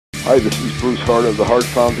Hi, this is Bruce Hart of the Hart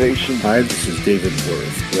Foundation. Hi, this is David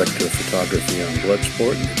Worth, Director of Photography on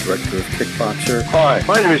Bloodsport and Director of Kickboxer. Hi,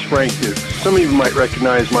 my name is Frank Dukes. Some of you might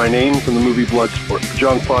recognize my name from the movie Bloodsport.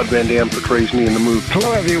 Jean-Claude Van Damme portrays me in the movie.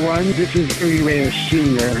 Hello, everyone. This is Ernie Reyes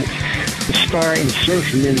Sr., the star in Surf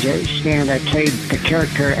Ninjas, and I played the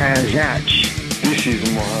character as Zatch. This is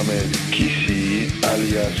Mohamed Kissi,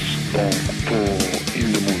 alias Bon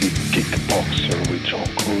in the movie Kickboxer with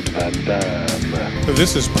Jean-Claude Van Damme.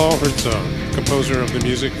 This is Paul Herzog, composer of the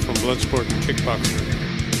music from Bloodsport and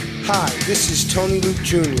Kickboxer. Hi, this is Tony Luke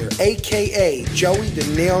Jr., a.k.a. Joey the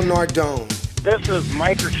Nail Nardone. This is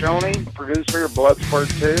Mike Riccioni, producer of Bloodsport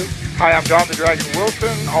 2. Hi, I'm John the Dragon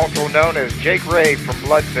Wilson, also known as Jake Ray from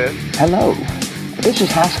Bloodfist. Hello, this is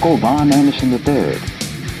Haskell Von Anderson III.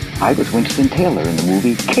 I was Winston Taylor in the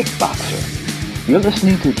movie Kickboxer. You're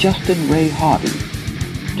listening to Justin Ray Harvey.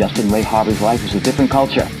 Justin Ray Harvey's life is a different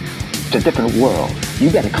culture. It's a different world. You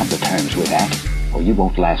better come to terms with that, or you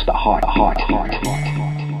won't last a heart.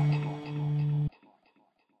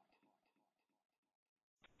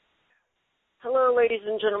 Hello, ladies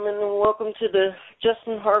and gentlemen, and welcome to the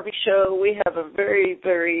Justin Harvey Show. We have a very,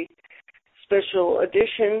 very special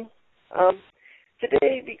edition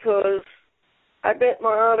today because I bet my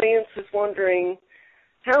audience is wondering,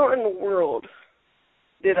 how in the world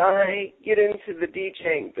did I get into the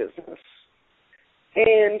DJing business?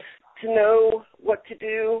 And to know what to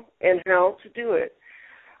do and how to do it.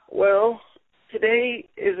 Well, today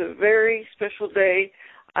is a very special day.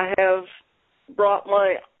 I have brought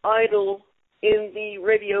my idol in the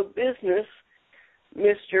radio business,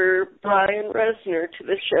 Mr. Brian Reznor, to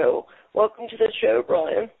the show. Welcome to the show,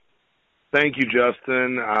 Brian. Thank you,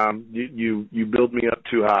 Justin. You build me up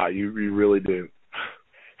too high. You really do.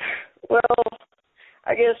 Well,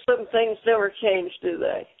 I guess some things never change, do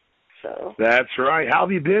they? So that's right. How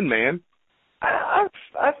have you been, man?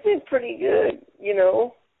 I've been pretty good. You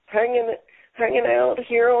know, hanging out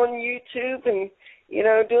here on YouTube and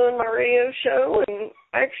doing my radio show. And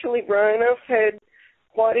actually, Brian, I've had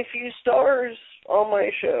quite a few stars on my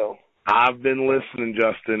show. I've been listening,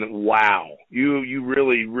 Justin. Wow, you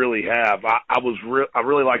really, really have. I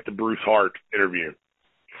really liked the Bruce Hart interview.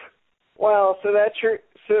 Wow,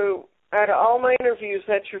 so out of all my interviews,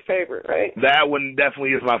 that's your favorite, right? That one definitely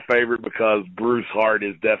is my favorite because Bruce Hart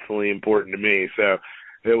is definitely important to me. So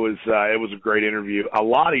it was a great interview. A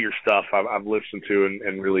lot of your stuff I've listened to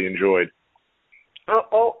and really enjoyed.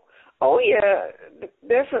 Oh yeah,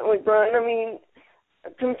 definitely, Brian. I mean,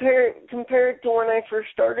 compared to when I first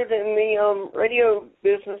started in the radio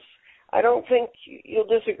business, I don't think you'll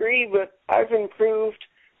disagree, but I've improved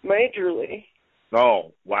majorly.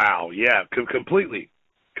 Oh, wow. Yeah, completely.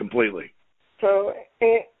 So,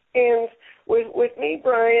 and with me,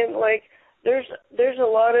 Brian, like there's a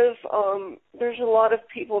lot of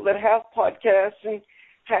people that have podcasts and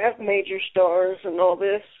have major stars and all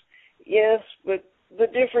this. Yes, but the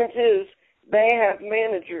difference is they have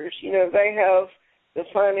managers. They have the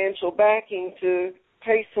financial backing to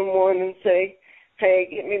pay someone and say, hey,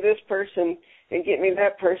 get me this person and get me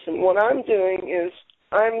that person. What I'm doing is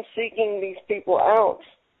I'm seeking these people out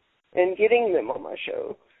and getting them on my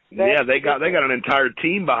show. Yeah, they got an entire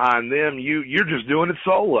team behind them. You're just doing it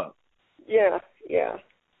solo. Yeah.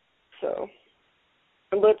 So,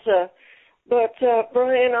 but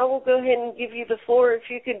Brian, I will go ahead and give you the floor if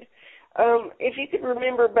you could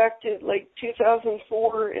remember back to like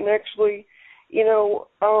 2004 and actually,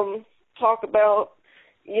 talk about,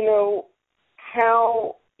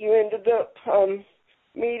 how you ended up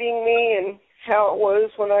meeting me and how it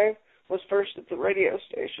was when I was first at the radio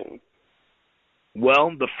station.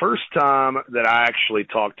 Well, the first time that I actually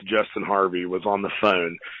talked to Justin Harvey was on the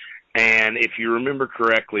phone. And if you remember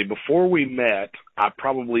correctly, before we met, I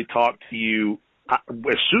probably talked to you.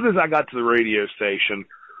 As soon as I got to the radio station,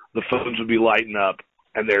 the phones would be lighting up,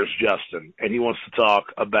 and there's Justin. And he wants to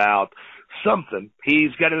talk about something.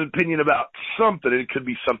 He's got an opinion about something. It could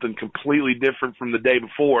be something completely different from the day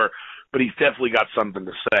before, but he's definitely got something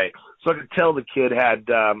to say. So I could tell the kid had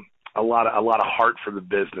a lot of heart for the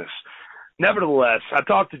business. Nevertheless, I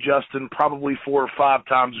talked to Justin probably 4 or 5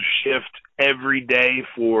 times a shift every day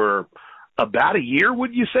for about a year,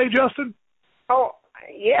 would you say, Justin? Oh,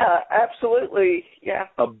 yeah, absolutely, yeah.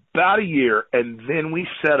 About a year, and then we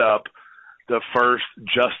set up the first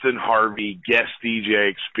Justin Harvey guest DJ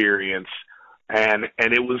experience, and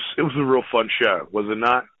it was a real fun show, was it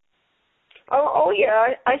not? Oh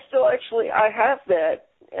yeah, I still I have that,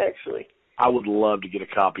 actually. I would love to get a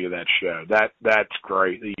copy of that show. That's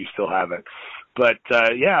great that you still have it. But,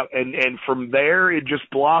 yeah, and from there it just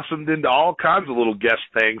blossomed into all kinds of little guest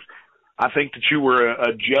things. I think that you were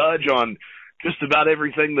a judge on just about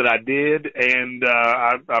everything that I did, and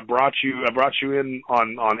I brought you in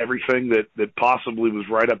on everything that possibly was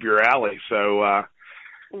right up your alley. So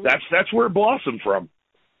that's where it blossomed from.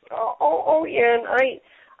 Oh yeah, and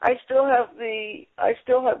I still have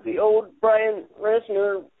the old Brian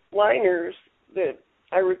Reznor liners that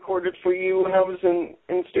I recorded for you when I was in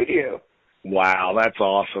studio. Wow, that's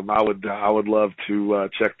awesome. I would love to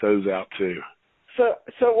check those out too. So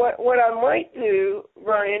what I might do,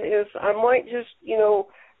 Brian, is I might just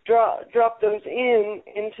drop those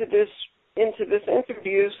into this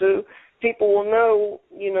interview so people will know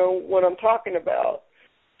what I'm talking about.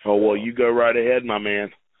 Oh well, you go right ahead, my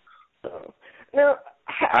man. Now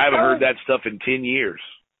I haven't heard that stuff in 10 years.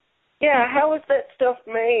 Yeah, how is that stuff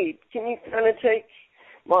made? Can you kind of take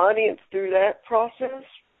my audience through that process,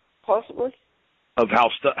 possibly? Of how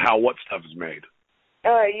what stuff is made?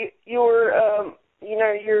 Your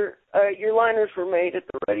liners were made at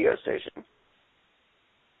the radio station.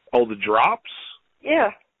 Oh, the drops?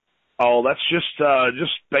 Yeah. Oh, that's just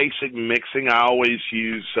basic mixing. I always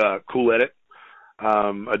use Cool Edit,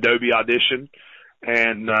 Adobe Audition,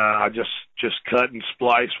 and I just cut and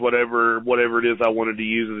splice whatever it is I wanted to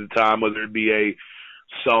use at the time, whether it be a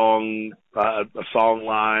song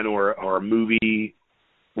line or a movie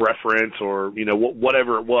reference or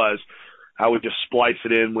whatever it was. I would just splice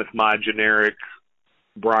it in with my generic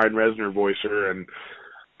Brian Reznor voicer, and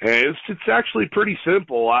it's actually pretty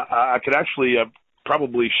simple. I could actually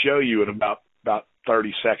probably show you in about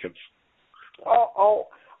 30 seconds. Oh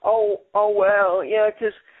wow, yeah,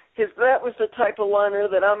 because that was the type of liner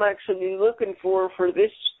that I'm actually looking for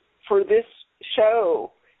this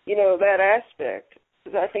show. That aspect.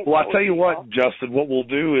 I think. Well, I tell you what, Justin. What we'll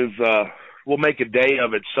do is we'll make a day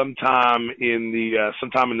of it sometime in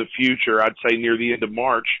the future. I'd say near the end of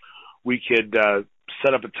March, we could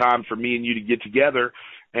set up a time for me and you to get together,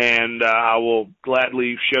 and I will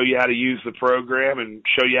gladly show you how to use the program and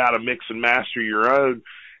show you how to mix and master your own,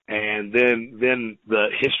 and then the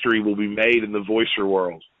history will be made in the voicer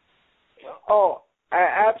world. Oh,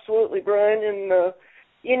 absolutely, Brian, and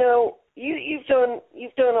you've done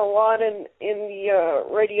a lot in the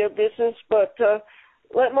radio business, but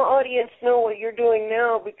let my audience know what you're doing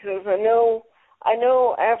now, because I know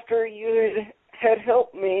after you had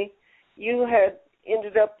helped me, you had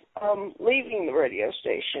ended up leaving the radio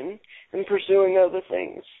station and pursuing other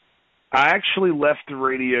things. I actually left the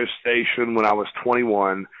radio station when I was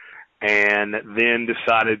 21, and then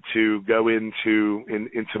decided to go into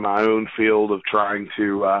my own field of trying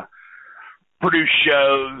to produce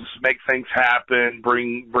shows, make things happen,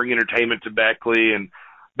 bring entertainment to Beckley, and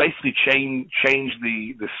basically change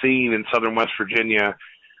the scene in Southern West Virginia.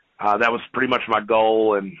 That was pretty much my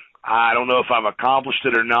goal, and I don't know if I've accomplished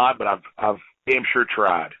it or not, but I've damn sure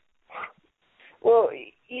tried. Well,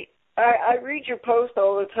 I read your post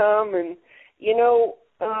all the time, and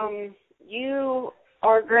you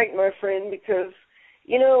are great, my friend, because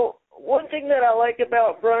one thing that I like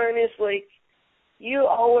about Brian is, like, you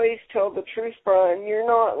always tell the truth, Brian. You're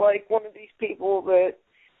not like one of these people that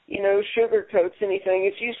sugarcoats anything.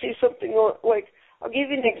 If you see something like, I'll give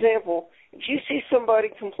you an example. If you see somebody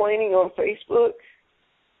complaining on Facebook,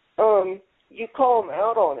 you call them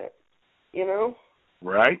out on it,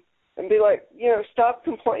 Right. And be like, stop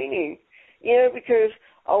complaining, because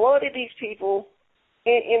a lot of these people,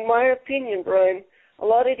 in my opinion, Brian, a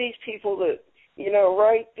lot of these people that,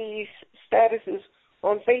 write these statuses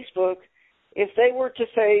on Facebook, if they were to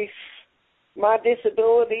face my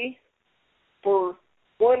disability for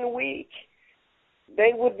 1 week,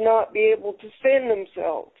 they would not be able to stand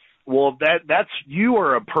themselves. Well, that's you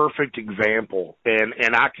are a perfect example,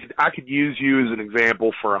 and I could use you as an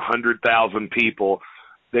example for 100,000 people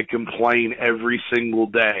that complain every single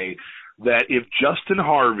day. That if Justin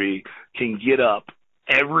Harvey can get up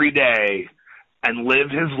every day and live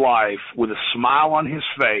his life with a smile on his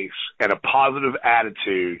face and a positive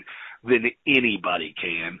attitude, then anybody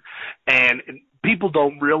can. And people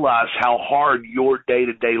don't realize how hard your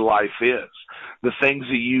day-to-day life is. The things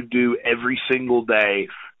that you do every single day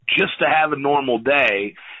just to have a normal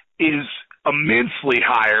day is immensely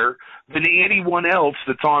higher than anyone else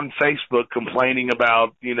that's on Facebook complaining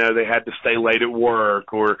about, they had to stay late at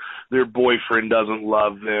work or their boyfriend doesn't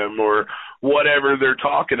love them or whatever they're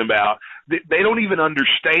talking about. They don't even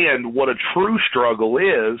understand what a true struggle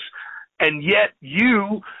is, and yet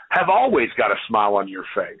you have always got a smile on your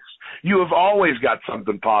face. You have always got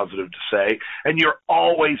something positive to say, and you're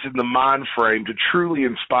always in the mind frame to truly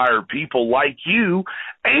inspire people like you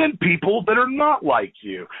and people that are not like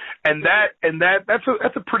you. And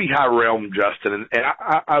that's a pretty high realm, Justin, and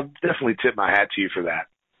I definitely tip my hat to you for that.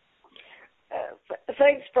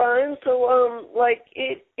 Thanks, Brian. So,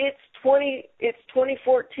 it's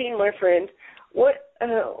 2014, my friend. What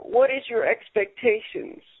is your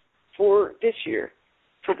expectations for this year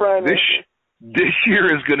for Brian? This year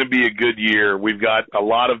is going to be a good year. We've got a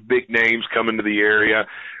lot of big names coming to the area.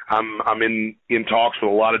 I'm in talks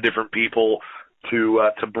with a lot of different people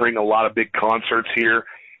to bring a lot of big concerts here.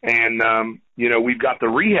 And, we've got the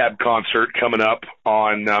Rehab concert coming up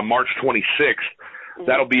on March 26th. Mm-hmm.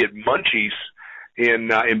 That'll be at Munchie's in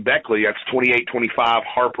Beckley. That's 2825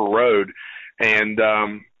 Harper Road. And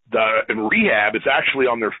Rehab is actually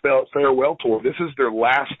on their farewell tour. This is their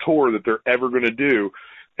last tour that they're ever going to do.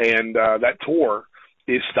 And that tour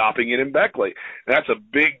is stopping in Beckley. And that's a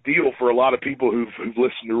big deal for a lot of people who've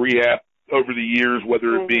listened to Rehab over the years,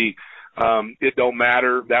 whether it be It Don't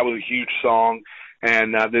Matter. That was a huge song.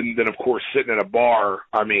 And then of course, Sitting in a Bar.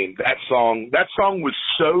 I mean, that song was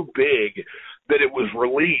so big that it was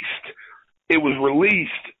released. It was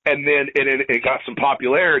released, and then it got some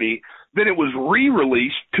popularity. Then it was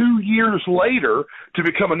re-released 2 years later to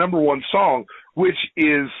become a number one song, which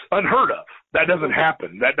is unheard of. That doesn't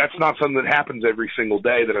happen. That's not something that happens every single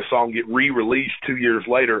day, that a song get re-released 2 years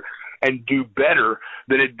later and do better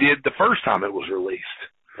than it did the first time it was released.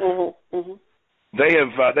 Mm-hmm. Mm-hmm. They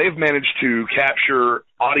have managed to capture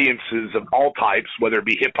audiences of all types, whether it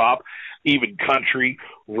be hip hop, even country,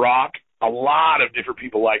 rock. A lot of different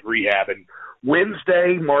people like Rehab. And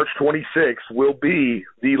Wednesday, March 26th, will be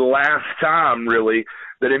the last time, really,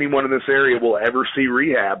 that anyone in this area will ever see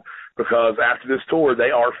Rehab, because after this tour,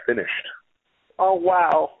 they are finished. Oh,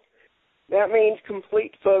 wow. That means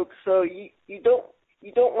complete, folks. So you don't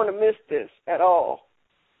want to miss this at all,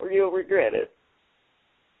 or you'll regret it.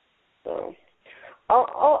 So,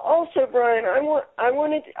 also, Brian, I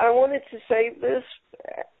wanted to say this,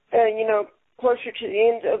 closer to the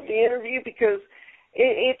end of the interview, because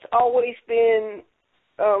it's always been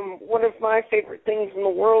one of my favorite things in the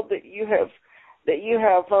world that you have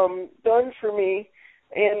done for me,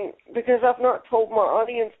 and because I've not told my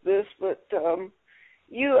audience this, but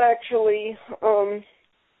you actually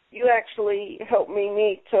helped me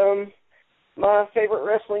meet my favorite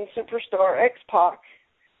wrestling superstar, X-Pac,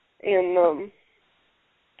 and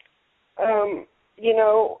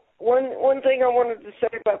one thing I wanted to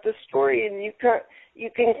say about this story, and you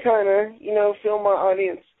can kind of fill my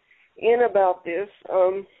audience in about this.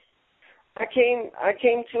 I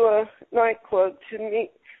came to a nightclub to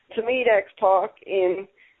meet X-Pac, and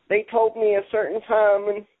they told me a certain time,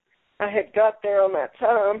 and I had got there on that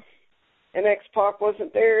time, and X-Pac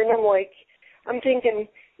wasn't there, and I'm thinking,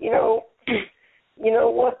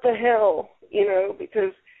 what the hell,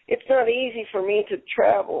 because it's not easy for me to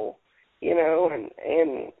travel,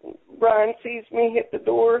 and Brian sees me hit the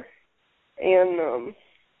door, and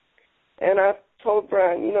I told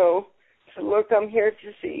Brian, said, look, I'm here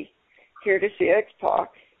to see X-Pac,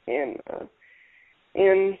 and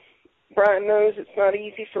Brian knows it's not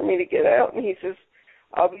easy for me to get out, and he says,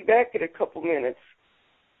 I'll be back in a couple minutes.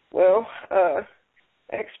 Well,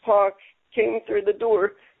 X-Pac came through the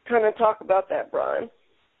door. Kind of talk about that, Brian.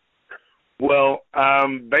 Well,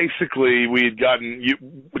 basically, we had gotten you.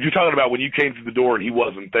 What you're talking about when you came through the door and he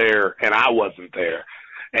wasn't there and I wasn't there,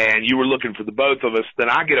 and you were looking for the both of us. Then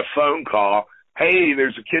I get a phone call. Hey,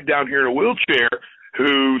 there's a kid down here in a wheelchair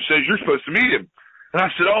who says you're supposed to meet him. And I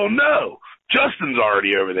said, oh no, Justin's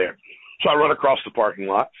already over there. So I run across the parking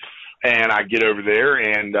lot and I get over there,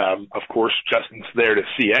 and of course Justin's there to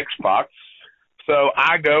see X-Pac. So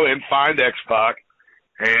I go and find X-Pac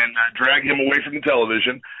and drag him away from the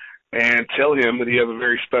television and tell him that he has a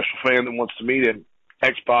very special fan that wants to meet him.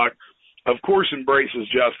 X-Pac, of course, embraces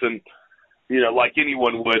Justin, like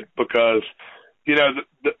anyone would, because,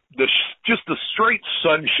 just the straight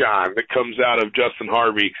sunshine that comes out of Justin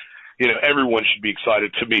Harvey, everyone should be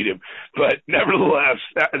excited to meet him. But nevertheless,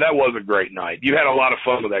 that was a great night. You had a lot of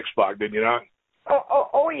fun with X-Pac, didn't you not?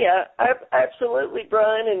 Oh yeah, absolutely,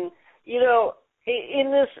 Brian. And,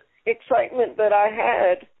 in this excitement that I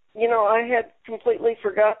had, I had completely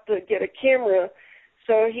forgot to get a camera,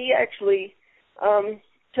 so he actually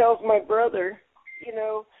tells my brother,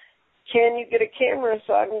 can you get a camera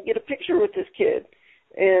so I can get a picture with this kid?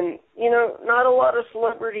 And, not a lot of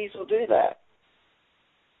celebrities will do that.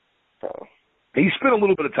 So. He spent a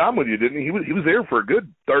little bit of time with you, didn't he? He was there for a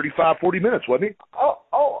good 35, 40 minutes, wasn't he?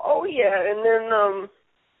 Oh yeah,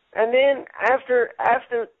 and then after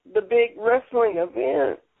the big wrestling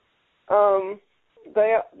event,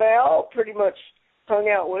 they all pretty much hung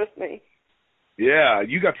out with me. Yeah,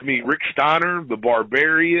 you got to meet Rick Steiner, the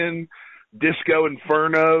Barbarian, Disco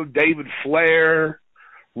Inferno, David Flair,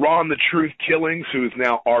 Ron the Truth Killings, who is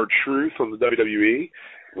now R-Truth on the WWE.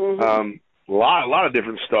 Mm-hmm. A lot of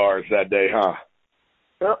different stars that day, huh?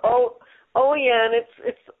 Oh yeah, and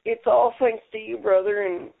it's all thanks to you, brother.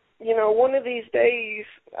 And you know, one of these days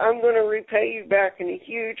I'm going to repay you back in a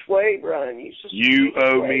huge way, Brian. You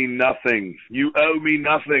owe me nothing. You owe me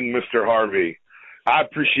nothing, Mr. Harvey. I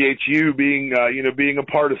appreciate you being a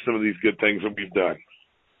part of some of these good things that we've done.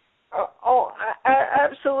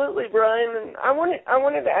 Absolutely, Brian. And I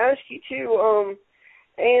wanted to ask you too.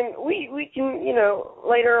 And we can, you know,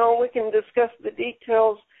 later on we can discuss the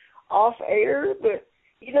details off air. But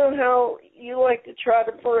you know how you like to try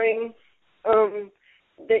to bring,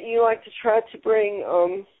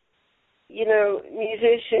 you know,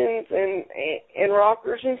 musicians and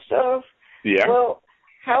rockers and stuff. Yeah. Well,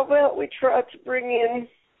 how about we try to bring in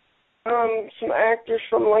some actors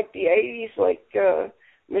from like the 80s, like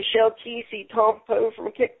Michelle Kesey, Tom Poe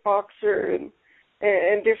from Kickboxer,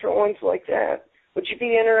 and different ones like that. Would you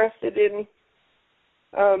be interested in?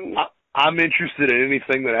 I'm interested in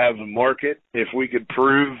anything that has a market. If we could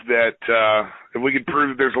prove that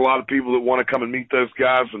there's a lot of people that want to come and meet those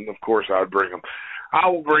guys, and of course I would bring them. I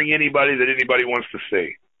will bring anybody that anybody wants to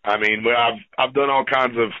see. I mean, I've done all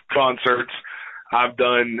kinds of concerts. Do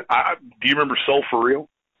you remember Soul for Real?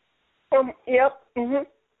 Yep. Mhm.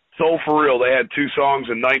 Soul for Real. They had 2 songs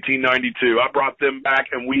in 1992. I brought them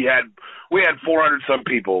back, and we had 400 some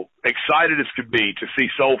people excited as could be to see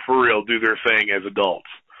Soul for Real do their thing as adults.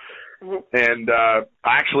 Mm-hmm. And I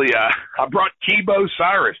brought Kibo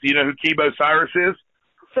Cyrus. Do you know who Kibo Cyrus is?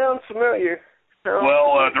 Sounds familiar.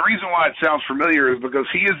 The reason why it sounds familiar is because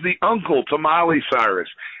he is the uncle to Miley Cyrus.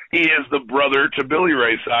 He is the brother to Billy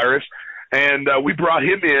Ray Cyrus. And we brought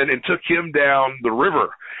him in and took him down the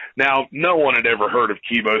river. Now, no one had ever heard of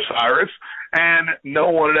Kibo Cyrus, and no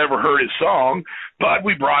one had ever heard his song, but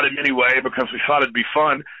we brought him anyway because we thought it'd be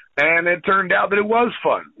fun, and it turned out that it was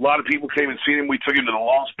fun. A lot of people came and seen him. We took him to the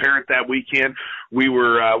Lost Parrot that weekend. We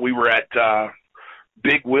were at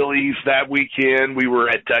Big Willie's that weekend. We were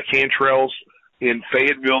at Cantrell's in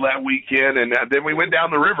Fayetteville that weekend, and then we went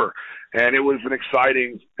down the river, and it was an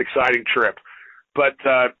exciting trip. But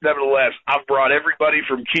nevertheless, I've brought everybody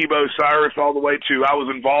from Kibo Cyrus all the way to I was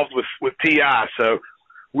involved with T.I., so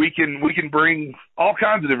we can bring all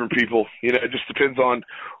kinds of different people. You know, it just depends on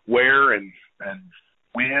where and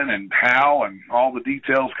when and how and all the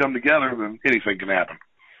details come together, then anything can happen.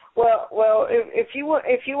 Well, if you want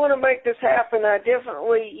to make this happen, I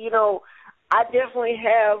definitely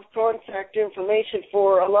have contact information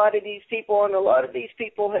for a lot of these people, and a lot of these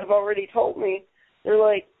people have already told me. They're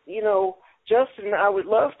like, you know, Justin, I would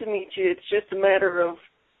love to meet you. It's just a matter of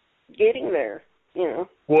getting there, you know.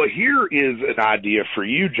 Well, here is an idea for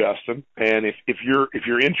you, Justin, and if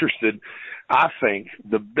you're interested, I think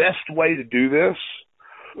the best way to do this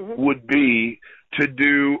would be to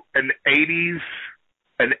do an 80s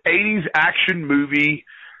action movie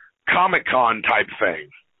Comic-Con type thing.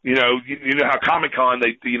 You know how Comic-Con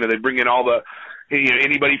they bring in all the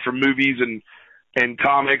anybody from movies and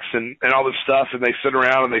comics and all this stuff, and they sit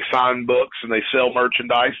around and they sign books and they sell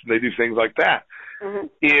merchandise and they do things like that. Mm-hmm.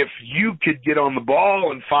 If you could get on the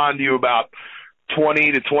ball and find you about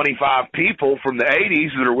 20 to 25 people from the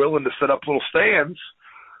 80s that are willing to set up little stands,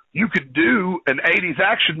 you could do an 80s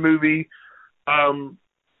action movie,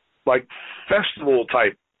 like festival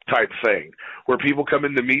type thing, where people come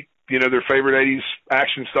in to meet, their favorite 80s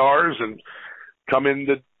action stars and come in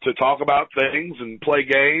to talk about things and play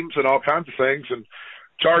games and all kinds of things and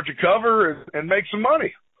charge a cover and make some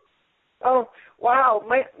money. Oh, wow.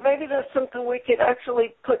 Maybe that's something we could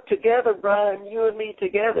actually put together, Brian, you and me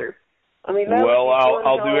together. I mean,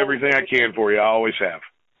 I'll do everything I can for you. I always have.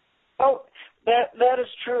 Oh, that is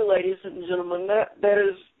true, ladies and gentlemen. That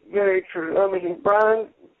is very true. I mean, Brian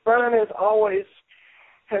has always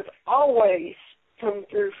come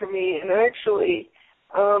through for me, and actually,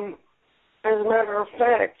 as a matter of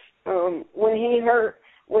fact, when he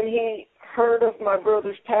heard of my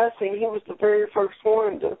brother's passing, he was the very first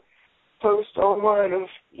one to post online of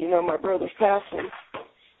my brother's passing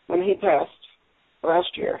when he passed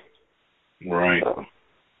last year. Right.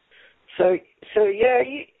 So yeah,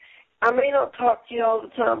 I may not talk to you all the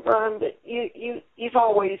time, Brian, but you've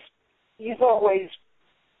always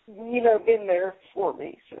been there for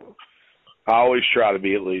me. So I always try to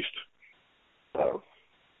be, at least. So,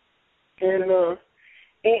 and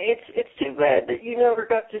it's too bad that you never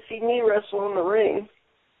got to see me wrestle in the ring.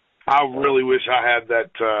 I really wish I had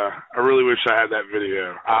that. I really wish I had that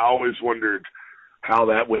video. I always wondered how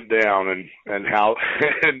that went down and how.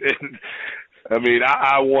 and I mean,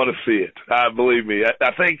 I want to see it. Believe me.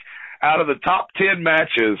 I think out of the top 10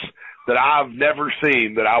 matches that I've never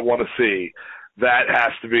seen that I want to see, That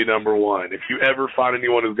has to be number one. If you ever find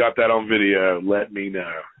anyone who's got that on video, let me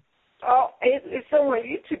know. Oh, it's on my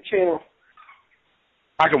YouTube channel.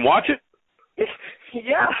 I can watch it?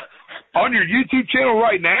 Yeah. On your YouTube channel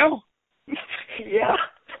right now? Yeah.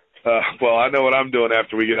 Well, I know what I'm doing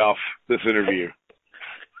after we get off this interview.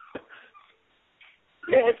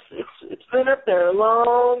 Yeah, it's been up there a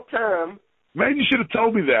long time. Man, you should have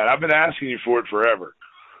told me that. I've been asking you for it forever.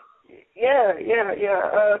 Yeah.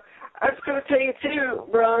 I was going to tell you too,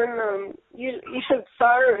 Brian. You said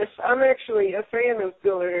Cyrus. I'm actually a fan of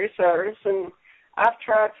Billy Ray Cyrus, and I've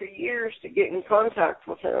tried for years to get in contact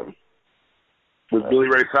with him. With Billy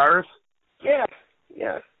Ray Cyrus? Yeah.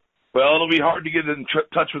 Well, it'll be hard to get in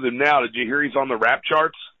touch with him now. Did you hear he's on the rap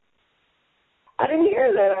charts? I didn't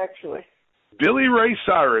hear that, actually. Billy Ray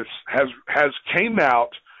Cyrus has came out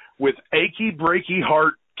with Achy Breaky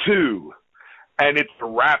Heart 2, and it's a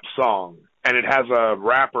rap song, and it has a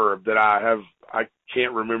rapper that I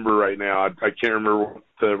can't remember right now. I can't remember what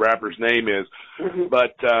the rapper's name is,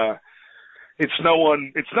 but it's no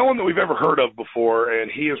one that we've ever heard of before,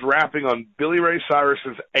 and he is rapping on Billy Ray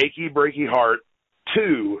Cyrus's Achy Breaky Heart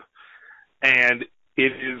 2, and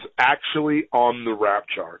it is actually on the rap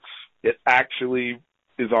charts. It actually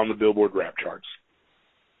is on the Billboard rap charts.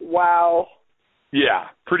 Wow. Yeah,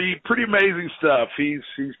 pretty amazing stuff. He's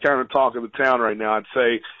kind of talk of the town right now. I'd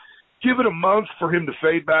say give it a month for him to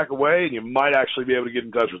fade back away, and you might actually be able to get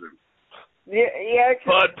in touch with him. Yeah.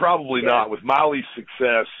 But probably not. With Miley's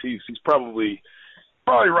success, he's probably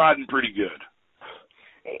riding pretty good.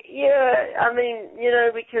 Yeah, I mean,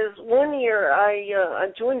 because one year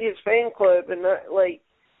I joined his fan club, and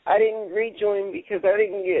I didn't rejoin because I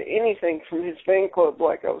didn't get anything from his fan club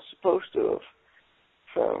like I was supposed to have.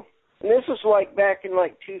 So, and this was back in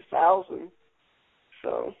 2000.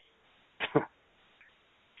 So.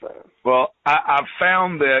 Well, I've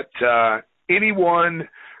found that anyone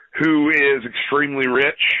who is extremely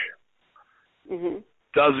rich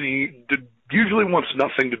usually wants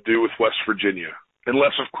nothing to do with West Virginia,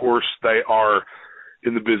 unless, of course, they are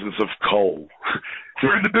in the business of coal. If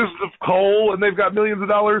they're in the business of coal and they've got millions of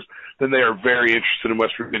dollars, then they are very interested in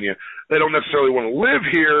West Virginia. They don't necessarily want to live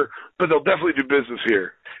here, but they'll definitely do business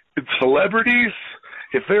here. It's celebrities.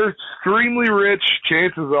 If they're extremely rich,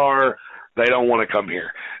 chances are they don't want to come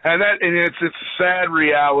here. And it's a sad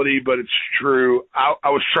reality, but it's true. I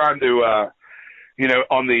was trying to, in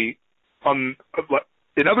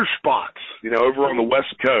other spots, over on the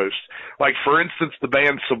West Coast, like, for instance, the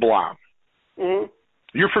band Sublime. Mm-hmm.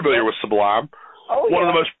 You're familiar with Sublime. Oh, yeah. One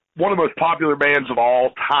of the most popular bands of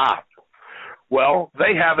all time. Well,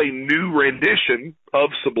 they have a new rendition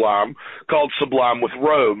of Sublime called Sublime with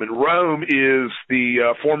Rome. And Rome is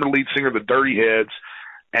the former lead singer of the Dirty Heads,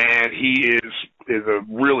 and he is a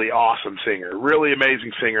really awesome singer, really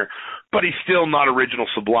amazing singer, but he's still not original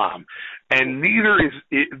Sublime. And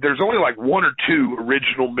there's only one or two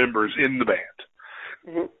original members in the band.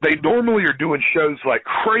 Mm-hmm. They normally are doing shows like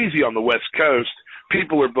crazy on the West Coast.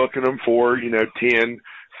 People are booking them for, $10, $15,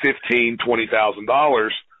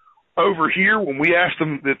 $20,000. Over here, when we asked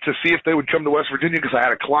them to see if they would come to West Virginia, because I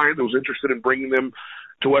had a client that was interested in bringing them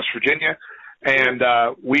to West Virginia, and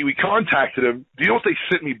we contacted them. Do you know what they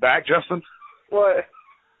sent me back, Justin? What?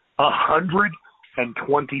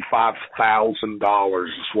 $125,000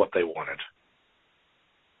 is what they wanted.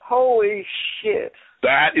 Holy shit.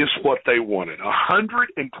 That is what they wanted,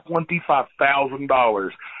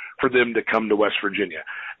 $125,000 for them to come to West Virginia.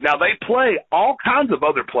 Now, they play all kinds of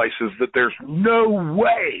other places that there's no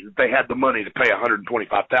way they had the money to pay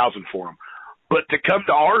 $125,000 for them. But to come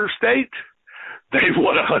to our state, they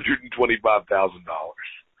want $125,000.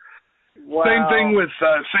 Wow. Same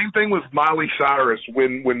thing with Miley Cyrus.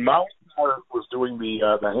 When Miley Cyrus was doing the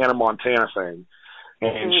Hannah Montana thing,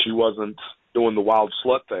 and she wasn't doing the wild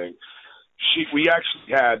slut thing, we actually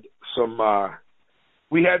had some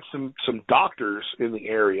doctors in the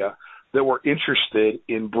area that were interested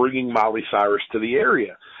in bringing Miley Cyrus to the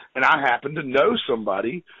area. And I happened to know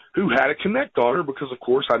somebody who had a connect on her because, of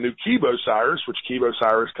course, I knew Kibo Cyrus, which Kibo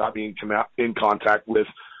Cyrus got me in contact with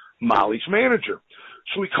Miley's manager.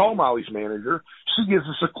 So we call Miley's manager. She gives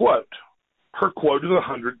us a quote. Her quote is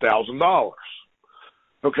 $100,000.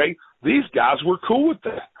 Okay, these guys were cool with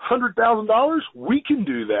that. $100,000, we can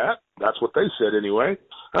do that. That's what they said anyway.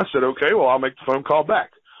 I said, okay, well, I'll make the phone call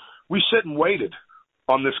back. We sat and waited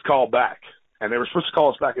on this call back, and they were supposed to call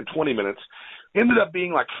us back in 20 minutes. Ended up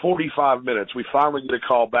being 45 minutes. We finally get a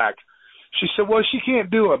call back. She said, well, she can't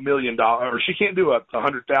do $1 million, or she can't do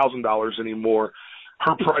 $100,000 anymore.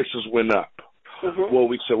 Her prices went up. Mm-hmm. Well,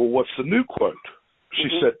 we said, well, what's the new quote? She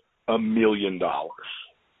said, $1 million. $1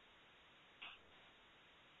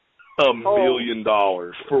 $1 million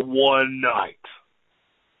for one night.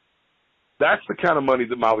 That's the kind of money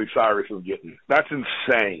that Miley Cyrus is getting. That's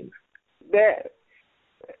insane. That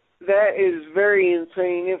is very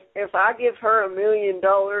insane. If I give her $1 million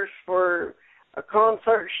for a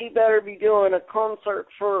concert, she better be doing a concert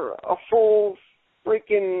for a full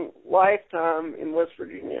freaking lifetime in West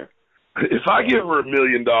Virginia. If I give her $1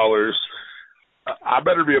 million, I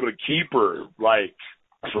better be able to keep her, like,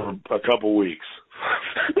 for a couple weeks.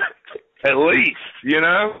 At least, you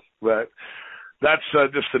know? But that's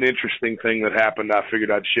just an interesting thing that happened I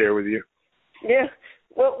figured I'd share with you. Yeah.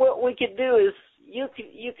 What we could do is you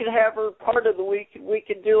could have her part of the week, and we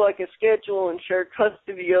could do like a schedule and share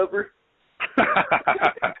custody over.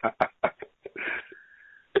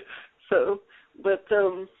 So, but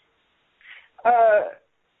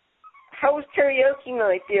how was karaoke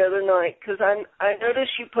night the other night? Because I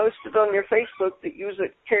noticed you posted on your Facebook that you was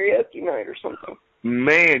at karaoke night or something.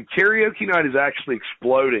 Man, karaoke night is actually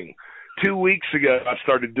exploding. 2 weeks ago, I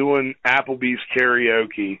started doing Applebee's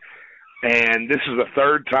karaoke, and this is the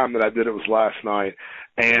third time that I did it. Was last night.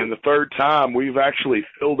 And the third time, we've actually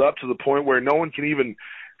filled up to the point where no one can even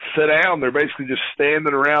sit down. They're basically just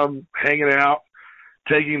standing around, hanging out,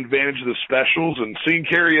 taking advantage of the specials, and singing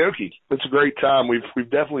karaoke. It's a great time.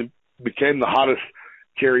 We've definitely became the hottest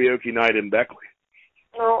karaoke night in Beckley.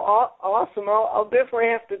 Oh, awesome. I'll definitely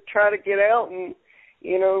have to try to get out and,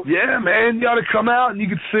 you know. Yeah, man, you got to come out and you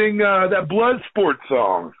could sing that Bloodsport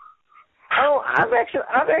song. Oh, I've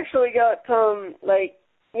actually got like,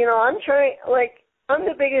 you know, I'm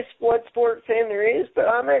the biggest Bloodsport fan there is, but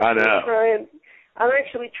I'm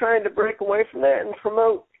actually trying to break away from that and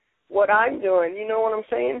promote what I'm doing. You know what I'm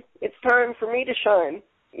saying? It's time for me to shine,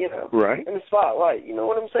 you know, right, in the spotlight. You know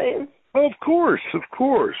what I'm saying? Of course.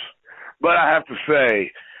 But I have to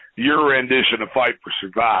say, your rendition of Fight to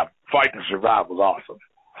Survive was awesome.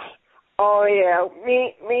 Oh, yeah.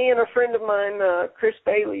 Me and a friend of mine, Chris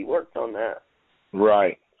Bailey, worked on that.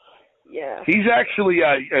 Right. Yeah. He's actually,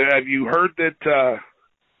 have you heard that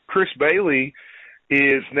Chris Bailey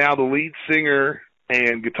is now the lead singer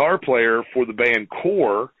and guitar player for the band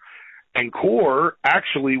Core, and Core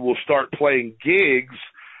actually will start playing gigs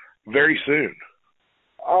very soon.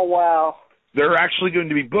 Oh, wow. They're actually going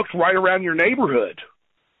to be booked right around your neighborhood.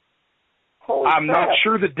 I'm not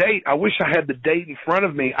sure the date. I wish I had the date in front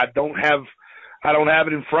of me. I don't have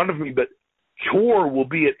it in front of me, but Core will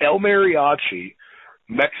be at El Mariachi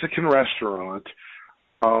Mexican restaurant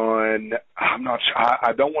on, I'm not sure,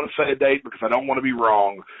 I don't want to say a date because I don't want to be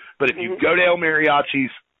wrong, but if you go to El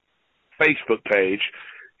Mariachi's Facebook page,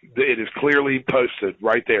 it is clearly posted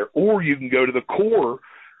right there. Or you can go to the Core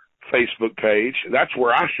Facebook page. That's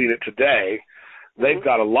where I seen it today. They've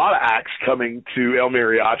got a lot of acts coming to El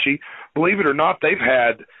Mariachi. Believe it or not, they've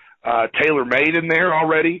had Taylor Made in there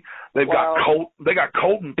already. They've got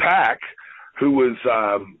Colton Pack, who was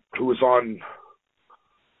on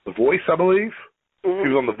The Voice, I believe. He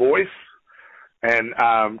was on The Voice. And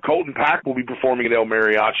Colton Pack will be performing at El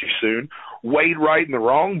Mariachi soon. Wade Wright and the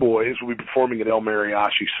Wrong Boys will be performing at El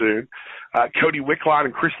Mariachi soon. Cody Wickline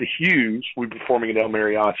and Krista Hughes will be performing at El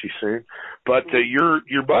Mariachi soon. But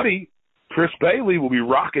your buddy, Chris Bailey, will be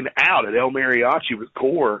rocking out at El Mariachi with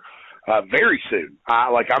Core very soon.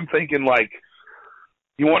 I'm thinking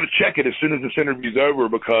you want to check it as soon as this interview's over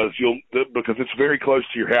because it's very close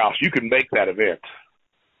to your house. You can make that event.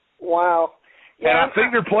 Wow. Yeah, and I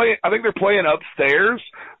think they're playing upstairs,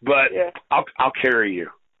 but yeah. I'll carry you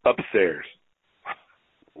upstairs.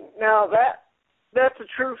 Now that's a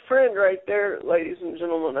true friend right there, ladies and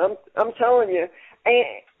gentlemen. I'm telling you.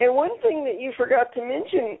 And one thing that you forgot to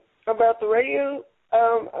mention about the radio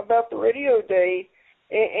day,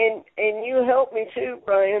 and you helped me too,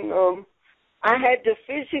 Brian. I had to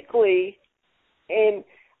physically, and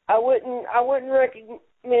I wouldn't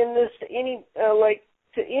recommend this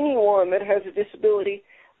to anyone that has a disability,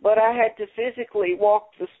 but I had to physically walk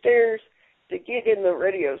the stairs to get in the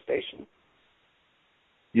radio station.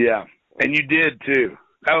 Yeah, and you did too.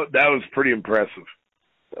 That was pretty impressive.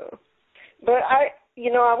 But I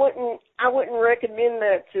wouldn't recommend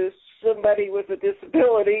that to somebody with a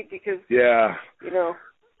disability because I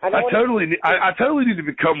totally need to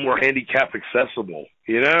become more handicap accessible.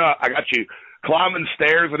 I got you climbing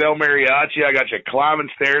stairs at El Mariachi. I got you climbing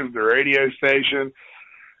stairs at the radio station.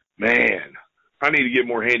 Man, I need to get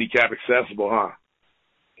more handicap accessible, huh?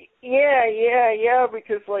 Yeah,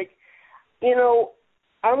 because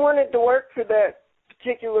I wanted to work for that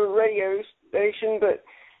particular radio station, but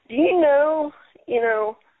do you know,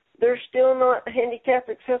 they're still not handicap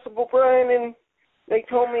accessible, Brian, and they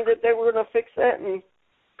told me that they were going to fix that in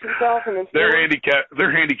 2004.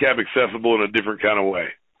 They're handicap accessible in a different kind of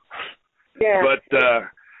way. Yeah. But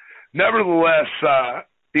nevertheless,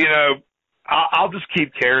 I'll just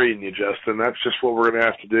keep carrying you, Justin. That's just what we're gonna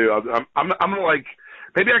have to do. I'm gonna like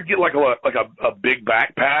maybe I could get like a big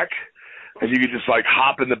backpack, and you could just like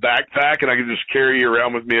hop in the backpack, and I could just carry you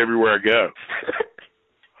around with me everywhere I go.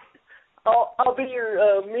 I'll be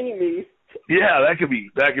your mini-me. Yeah, that could be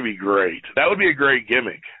great. That would be a great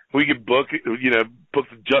gimmick. We could book the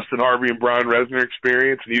Justin Harvey and Brian Reznor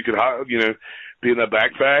experience, and you could be in that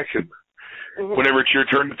backpack, and whenever it's your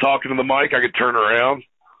turn to talk into the mic, I could turn around.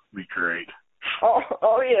 It'd be great.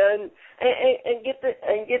 Oh yeah, and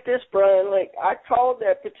get this, Brian. Like, I called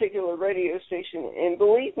that particular radio station, and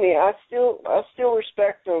believe me, I still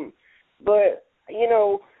respect them, but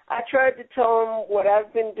I tried to tell them what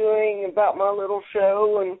I've been doing about my little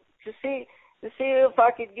show, and to see if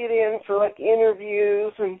I could get in for like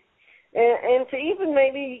interviews and to even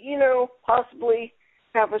maybe possibly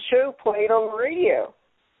have a show played on the radio.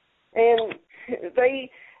 And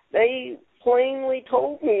they plainly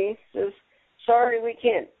told me, says, sorry, we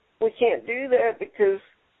can't do that, because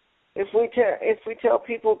if we tell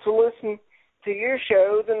people to listen to your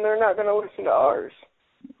show, then they're not going to listen to ours.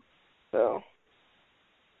 So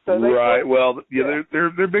right. Well,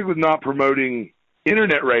 they're big with not promoting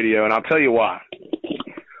internet radio, and I'll tell you why.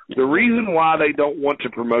 The reason why they don't want to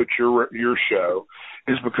promote your show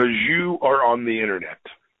is because you are on the internet.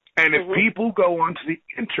 And if people go onto the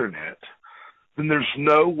internet, then there's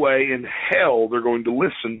no way in hell they're going to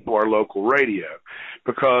listen to our local radio,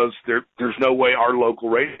 because there's no way our local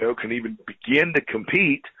radio can even begin to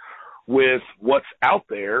compete with what's out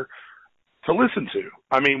there to listen to.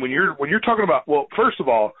 I mean, when you're talking about, well, first of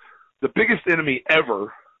all, the biggest enemy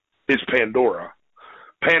ever is Pandora.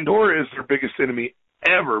 Pandora is their biggest enemy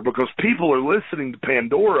ever, because people are listening to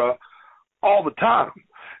Pandora all the time.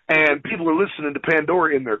 And people are listening to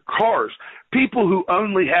Pandora in their cars. People who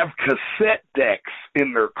only have cassette decks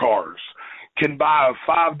in their cars can buy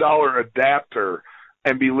a $5 adapter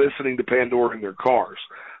and be listening to Pandora in their cars.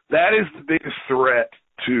 That is the biggest threat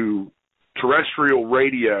to terrestrial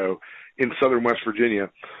radio in southern West Virginia.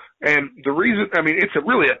 And the reason, it's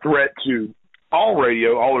really a threat to all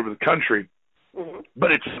radio all over the country,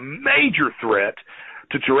 but it's a major threat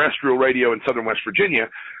to terrestrial radio in southern West Virginia,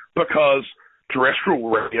 because terrestrial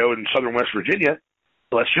radio in southern West Virginia,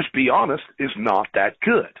 let's just be honest, is not that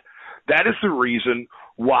good. That is the reason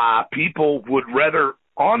why people would rather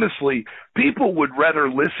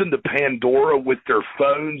listen to Pandora with their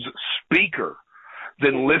phone's speaker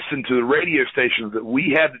than listen to the radio stations that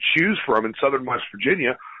we had to choose from in southern West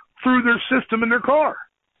Virginia through their system in their car.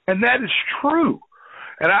 And that is true.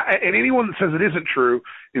 And anyone that says it isn't true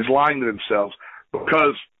is lying to themselves,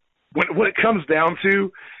 because what it comes down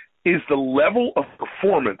to is the level of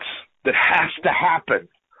performance that has to happen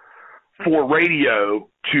for radio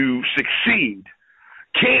to succeed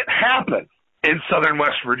can't happen in southern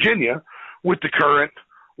West Virginia with the current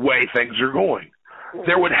way things are going.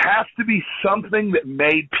 There would have to be something that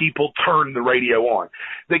made people turn the radio on.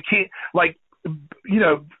 They can't,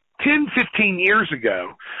 10, 15 years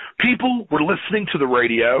ago, people were listening to the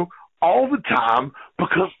radio all the time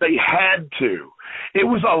because they had to. It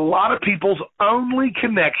was a lot of people's only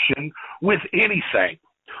connection with anything.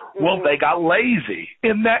 Well, they got lazy.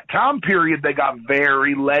 In that time period, they got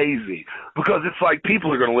very lazy, because it's like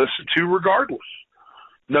people are going to listen to regardless,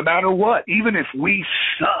 no matter what, even if we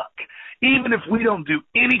suck. Even if we don't do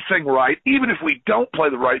anything right, even if we don't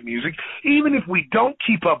play the right music, even if we don't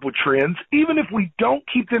keep up with trends, even if we don't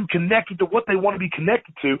keep them connected to what they want to be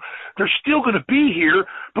connected to, they're still going to be here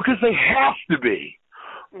because they have to be.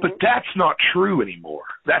 But that's not true anymore.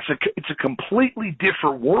 It's a completely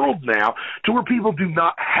different world now, to where people do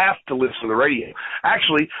not have to listen to the radio.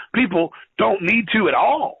 Actually, people don't need to at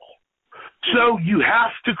all. So you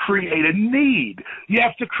have to create a need. You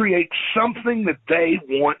have to create something that they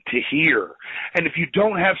want to hear. And if you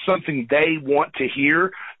don't have something they want to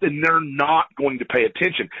hear, then they're not going to pay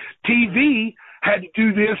attention. TV had to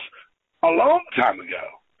do this a long time ago.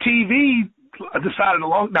 TV decided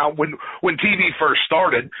now when TV first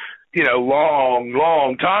started,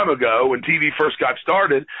 long time ago, when TV first got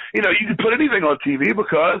started, you could put anything on TV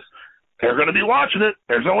because they're going to be watching it.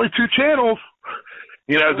 There's only 2 channels.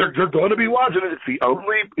 They're going to be watching it.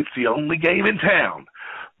 It's the only game in town.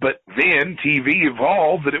 But then TV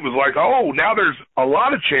evolved, and it was like, oh, now there's a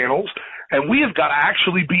lot of channels, and we have got to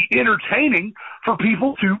actually be entertaining for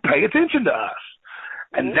people to pay attention to us.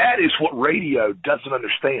 And that is what radio doesn't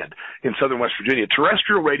understand in southern West Virginia.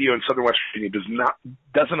 Terrestrial radio in southern West Virginia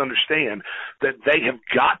doesn't understand that they have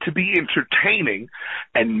got to be entertaining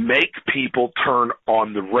and make people turn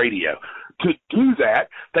on the radio. to do that,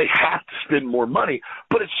 they have to spend more money.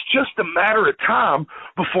 But it's just a matter of time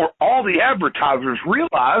before all the advertisers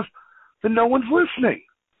realize that no one's listening.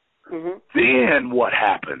 Mm-hmm. Then what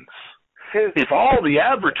happens? If all the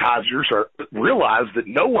advertisers realize that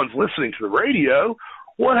no one's listening to the radio,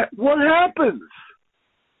 what happens?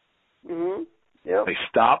 Mm-hmm. Yep. They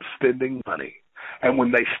stop spending money. And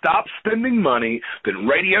when they stop spending money, then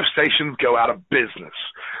radio stations go out of business.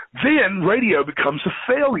 Then radio becomes a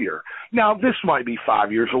failure. Now, this might be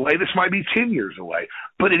 5 years away. This might be 10 years away.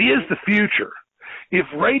 But it is the future. If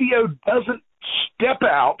radio doesn't step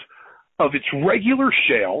out of its regular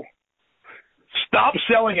shell, stop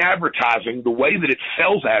selling advertising the way that it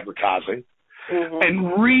sells advertising,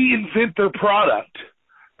 and reinvent their product,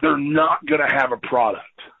 they're not going to have a product.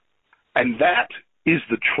 And that is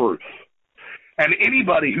the truth. And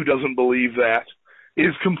anybody who doesn't believe that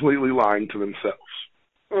is completely lying to themselves.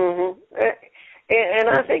 Mm-hmm. And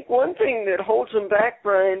I think one thing that holds them back,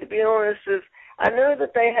 Brian, to be honest, is I know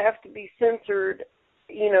that they have to be censored,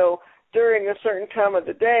 during a certain time of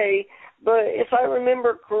the day. But if I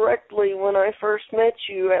remember correctly, when I first met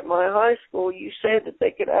you at my high school, you said that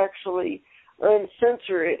they could actually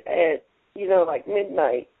uncensor it at, like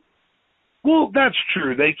midnight. Well, that's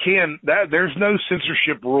true. They can. There's no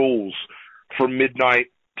censorship rules from midnight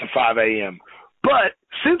to 5 a.m. But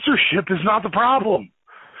censorship is not the problem.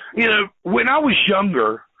 When I was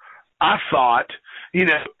younger, I thought,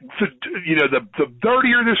 the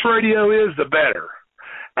dirtier this radio is, the better.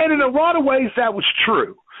 And in a lot of ways, that was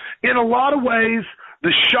true. In a lot of ways,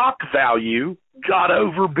 the shock value got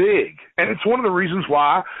over big. And it's one of the reasons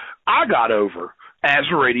why I got over as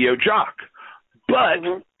a radio jock. But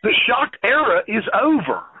the shock era is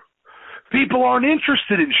over. People aren't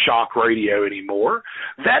interested in shock radio anymore.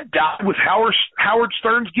 That died with Howard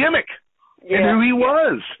Stern's gimmick and who he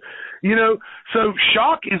was. So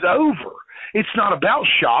shock is over. It's not about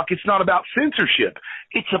shock. It's not about censorship.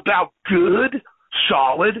 It's about good,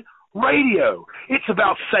 solid radio. It's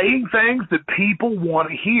about saying things that people want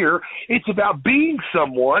to hear. It's about being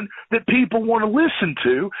someone that people want to listen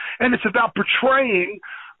to. And it's about portraying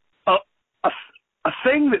a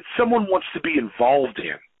thing that someone wants to be involved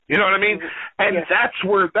in. You know what I mean? And that's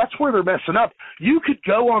where they're messing up. You could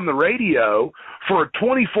go on the radio for a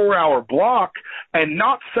 24-hour block and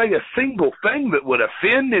not say a single thing that would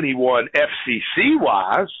offend anyone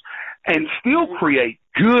FCC-wise and still create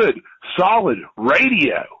good, solid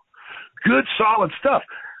radio, good, solid stuff.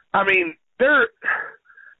 I mean, there's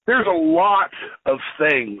a lot of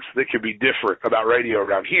things that could be different about radio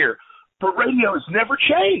around here, but radio has never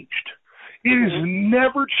changed. It has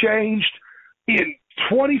never changed. In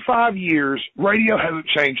 25 years, radio hasn't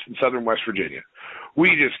changed in Southern West Virginia. We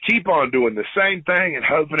just keep on doing the same thing and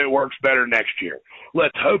hoping it works better next year.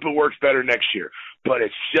 Let's hope it works better next year. But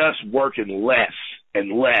it's just working less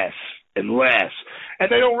and less and less. And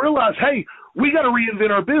they don't realize, hey, we got to reinvent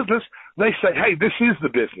our business. They say, hey, this is the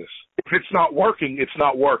business. If it's not working, it's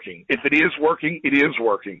not working. If it is working, it is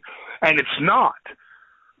working. And it's not.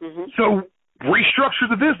 So restructure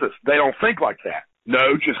the business. They don't think like that.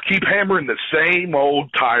 No, just keep hammering the same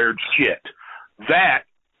old tired shit. That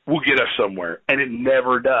will get us somewhere, and it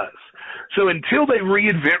never does. So until they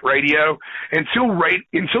reinvent radio, until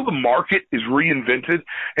the market is reinvented,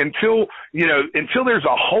 until there's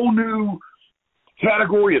a whole new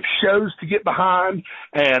category of shows to get behind,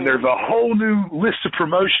 and there's a whole new list of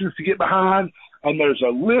promotions to get behind, and there's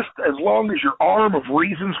a list as long as your arm of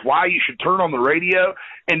reasons why you should turn on the radio,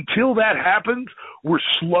 until that happens, we're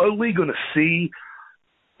slowly going to see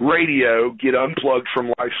radio get unplugged from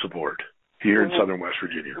life support here in Southern West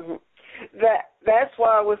Virginia. That's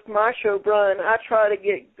why with my show, Brian, I try to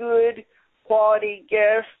get good quality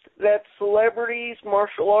guests. That's celebrities,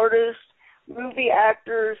 martial artists, movie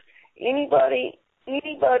actors, anybody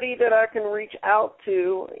that I can reach out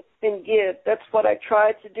to and get. That's what I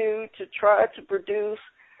try to do, to try to produce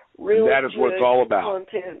really that is what it's all about.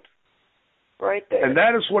 Content. Right there. And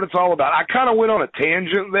that is what it's all about. I kind of went on a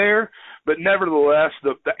tangent there, but nevertheless,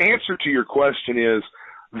 the answer to your question is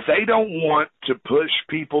they don't want to push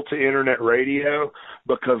people to internet radio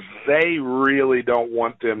because they really don't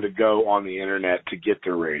want them to go on the internet to get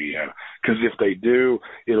their radio. Because if they do,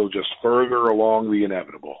 it'll just further along the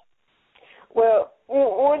inevitable. Well,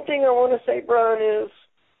 one thing I want to say, Brian, is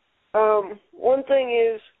one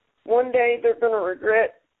day they're going to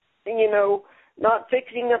regret, not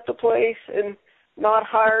fixing up the place and not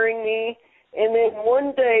hiring me. And then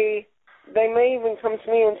one day they may even come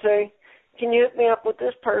to me and say, can you hook me up with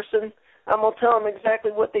this person? I'm going to tell them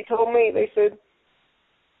exactly what they told me. They said,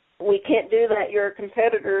 we can't do that. You're a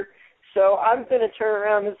competitor. So I'm going to turn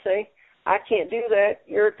around and say, I can't do that.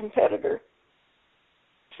 You're a competitor.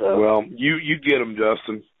 So well, you get them,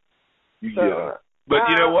 Justin. You get them. But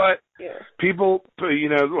you know what? Yeah. People, you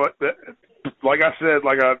know what? Like I said,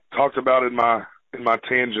 like I talked about in my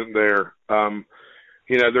tangent there.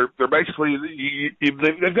 You know, they're basically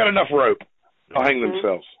they've got enough rope to hang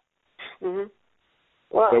themselves. Mm-hmm.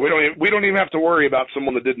 Well, so we don't even have to worry about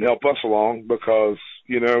someone that didn't help us along, because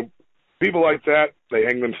you know, people like that, they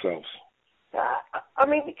hang themselves. I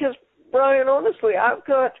mean, because Brian, honestly, I've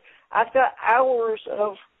got hours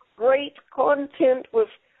of great content with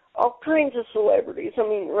all kinds of celebrities. I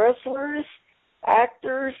mean, wrestlers,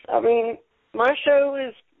 actors. I mean, my show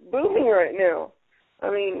is booming right now. I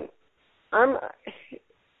mean,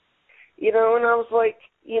 you know, and I was like,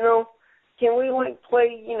 you know, can we like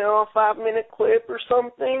play, you know, a 5-minute clip or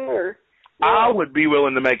something? Or you know? I would be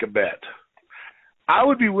willing to make a bet. I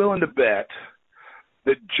would be willing to bet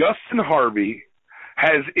that Justin Harvey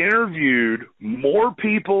has interviewed more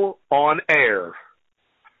people on air,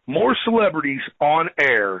 more celebrities on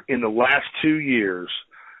air in the last 2 years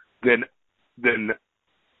than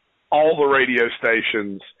all the radio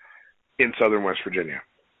stations in Southern West Virginia.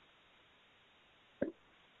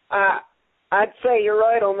 I'd say you're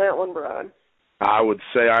right on that one, Brian. I would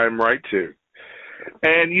say I am right, too.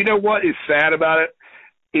 And you know what is sad about it?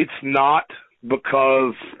 It's not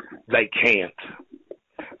because they can't.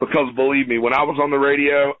 Because, believe me, when I was on the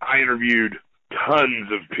radio, I interviewed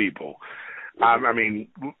tons of people. I mean,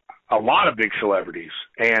 a lot of big celebrities.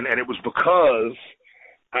 And it was because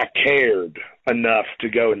I cared enough to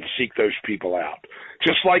go and seek those people out,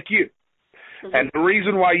 just like you. Mm-hmm. And the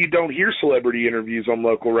reason why you don't hear celebrity interviews on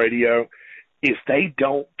local radio is they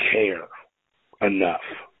don't care enough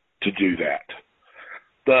to do that.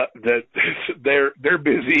 They're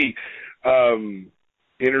busy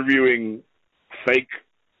interviewing fake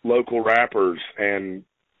local rappers and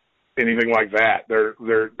anything like that.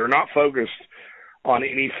 They're not focused on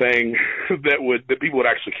anything that people would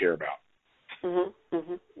actually care about. Mm-hmm.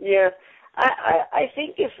 Mm-hmm. Yeah. I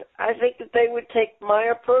think if they would take my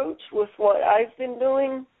approach with what I've been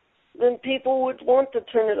doing, then people would want to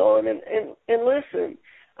turn it on and listen.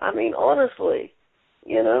 I mean, honestly,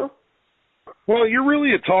 you know. Well, you're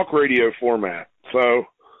really a talk radio format, so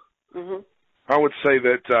I would say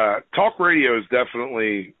that talk radio is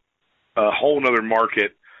definitely a whole other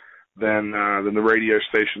market than the radio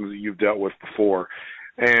stations that you've dealt with before.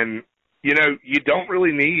 And you know, you don't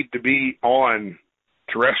really need to be on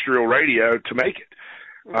terrestrial radio to make it.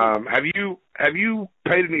 Have you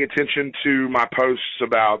paid any attention to my posts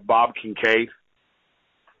about Bob Kincaid?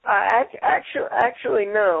 Actually,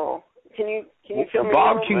 no. Can you fill me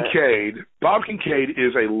Bob in on Kincaid. that? Bob Kincaid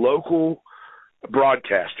is a local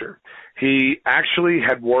broadcaster. He actually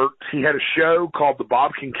had worked. He had a show called the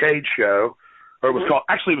Bob Kincaid Show, or it was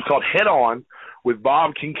called Head On with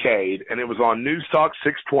Bob Kincaid, and it was on News Talk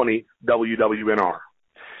 620 WWNR.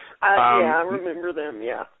 Yeah, I remember them.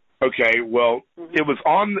 Yeah. Okay, well, it was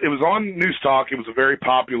on News Talk. It was a very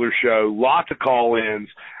popular show, lots of call-ins,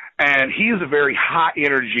 and he is a very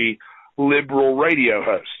high-energy liberal radio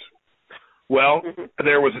host. Well,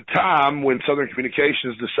 there was a time when Southern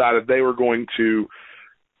Communications decided they were going to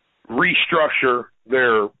restructure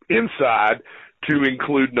their inside to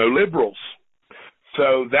include no liberals.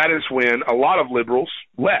 So that is when a lot of liberals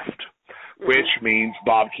left, which means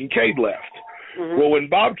Bob Kincaid left. Well, when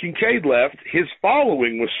Bob Kincaid left, his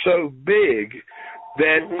following was so big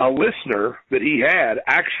that a listener that he had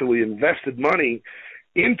actually invested money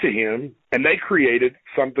into him, and they created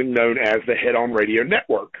something known as the Head On Radio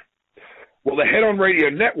Network. Well, the Head On Radio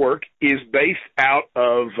Network is based out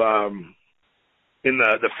of in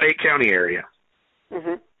the Fayette County area.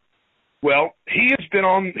 Well, he has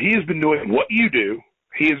been doing what you do.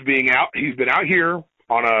 He's been out here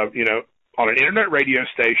on an internet radio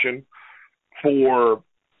station for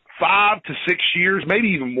 5 to 6 years, maybe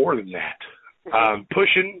even more than that,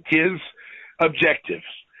 pushing his objectives.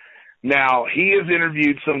 Now, he has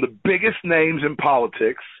interviewed some of the biggest names in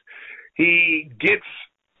politics. He gets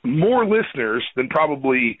more listeners than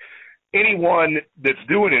probably anyone that's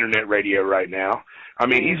doing internet radio right now. I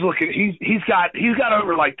mean, he's got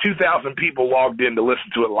over like 2,000 people logged in to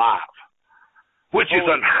listen to it live, which is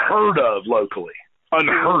unheard of locally.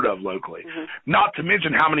 Not to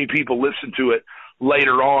mention how many people listen to it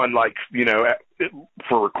later on, like, you know,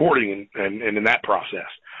 for recording and in that process.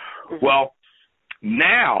 Well,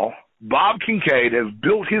 now Bob Kincaid has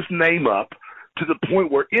built his name up to the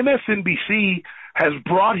point where MSNBC has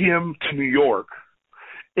brought him to New York.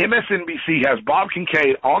 MSNBC has Bob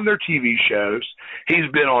Kincaid on their TV shows. He's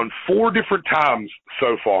been on 4 different times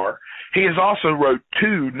so far. He has also wrote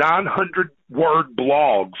 2 900-word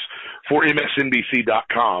blogs for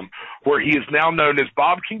MSNBC.com, where he is now known as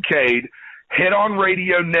Bob Kincaid, Head On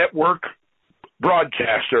Radio Network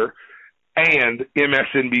broadcaster and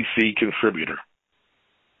MSNBC contributor.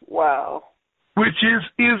 Wow. Which is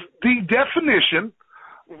the definition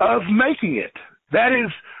of making it. That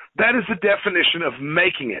is the definition of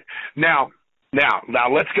making it. Now,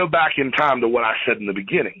 let's go back in time to what I said in the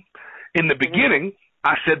beginning. In the beginning,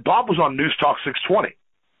 I said Bob was on News Talk 620.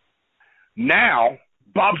 Now,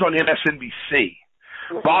 Bob's on MSNBC.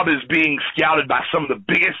 Bob is being scouted by some of the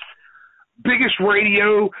biggest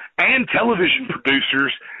radio and television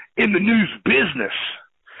producers in the news business.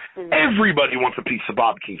 Everybody wants a piece of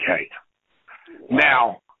Bob Kincaid.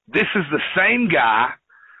 Now, this is the same guy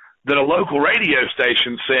that a local radio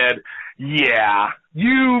station said, yeah,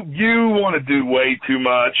 you want to do way too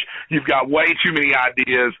much. You've got way too many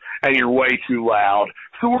ideas, and you're way too loud.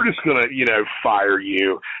 So we're just going to, fire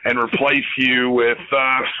you and replace you with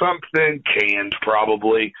something canned,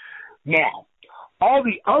 probably. Now, all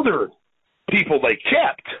the other people they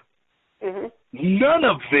kept, none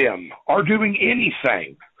of them are doing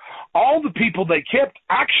anything. All the people they kept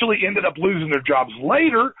actually ended up losing their jobs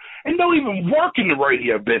later and don't even work in the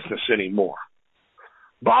radio business anymore.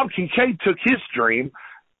 Bob Kincaid took his dream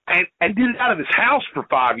and did it out of his house for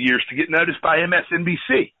 5 years to get noticed by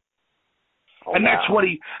MSNBC. And that's what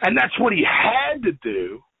he had to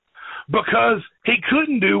do because he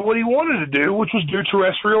couldn't do what he wanted to do, which was do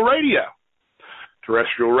terrestrial radio.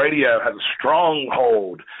 Terrestrial radio has a strong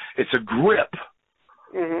hold. It's a grip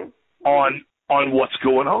on what's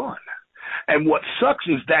going on. And what sucks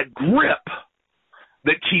is that grip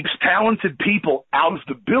that keeps talented people out of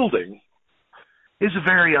the building is a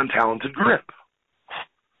very untalented grip.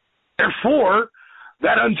 Therefore,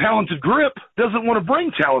 that untalented grip doesn't want to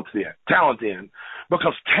bring talent in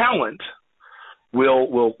because talent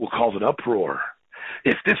will cause an uproar.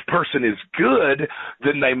 If this person is good,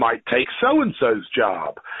 then they might take so-and-so's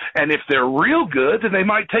job. And if they're real good, then they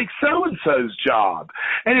might take so-and-so's job.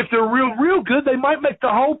 And if they're real good, they might make the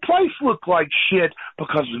whole place look like shit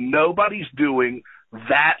because nobody's doing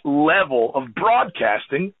that level of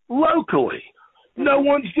broadcasting locally. No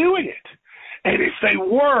one's doing it. And if they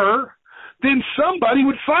were, then somebody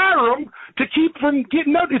would fire them to keep from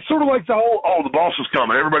getting out. It's sort of like the whole, the boss is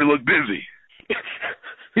coming, everybody look busy.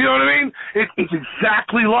 You know what I mean? It's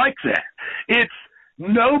exactly like that. It's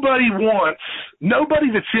nobody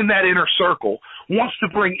that's in that inner circle wants to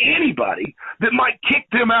bring anybody that might kick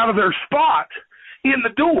them out of their spot in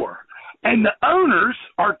the door. And the owners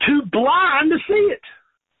are too blind to see it.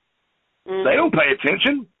 They don't pay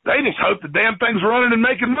attention. They just hope the damn thing's running and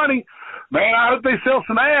making money. Man, I hope they sell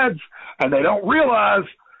some ads. And they don't realize,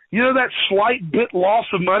 that slight bit loss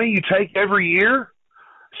of money you take every year,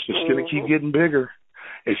 it's just going to keep getting bigger.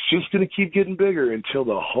 It's just going to keep getting bigger until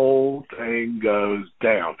the whole thing goes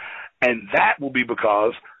down. And that will be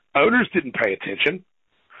because owners didn't pay attention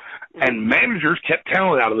and managers kept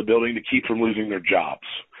talent out of the building to keep from losing their jobs.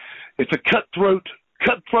 It's a cutthroat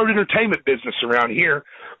entertainment business around here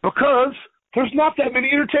because there's not that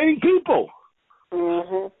many entertaining people.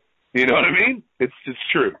 You know what I mean? It's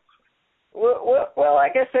true. Well,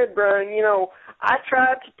 like I said, Brian, I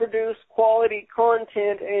try to produce quality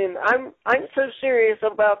content, and I'm so serious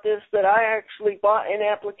about this that I actually bought an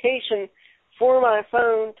application for my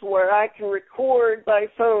phone to where I can record by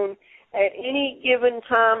phone at any given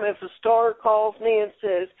time. If a star calls me and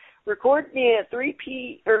says, record me at 3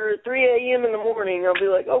 a.m. in the morning, I'll be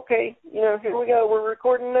like, okay, here we go, we're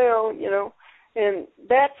recording now, and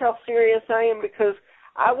that's how serious I am because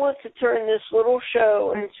I want to turn this little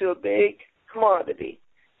show into a big commodity.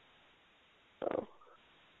 So.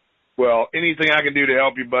 Well, anything I can do to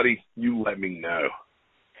help you, buddy, you let me know.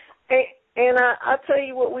 Hey, and I'll tell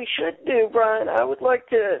you what we should do, Brian. I would like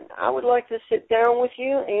to sit down with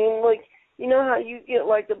you and how you get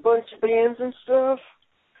a bunch of bands and stuff.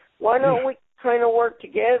 Why don't we kind of work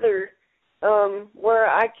together where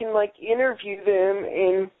I can interview them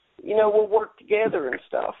and we'll work together and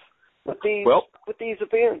stuff with these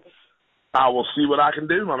events. I will see what I can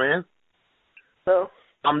do, my man. So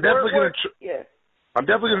I'm definitely going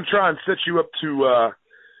to try and set you up to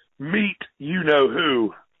meet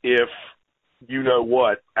who if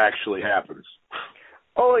what actually happens.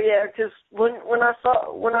 Oh yeah, because when I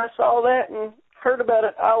saw that and heard about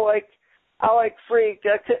it, I freaked.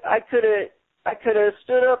 I could have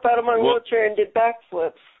stood up out of my wheelchair and did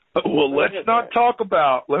backflips. Well, let's not talk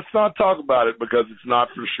about it because it's not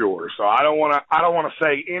for sure. So I don't want to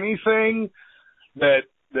say anything that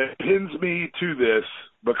pins me to this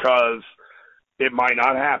because it might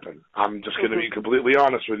not happen. I'm just going to be completely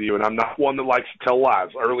honest with you, and I'm not one that likes to tell lies.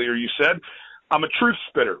 Earlier you said I'm a truth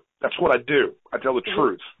spitter. That's what I do. I tell the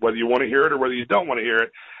truth, whether you want to hear it or whether you don't want to hear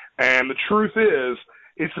it. And the truth is,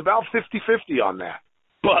 it's about 50-50 on that.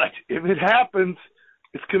 But if it happens,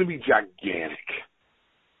 it's going to be gigantic.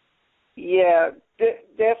 Yeah,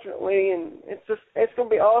 definitely. And it's going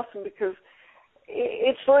to be awesome because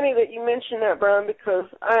it's funny that you mentioned that, Brian, because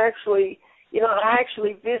I actually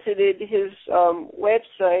visited his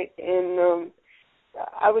website, and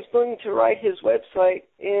I was going to write his website,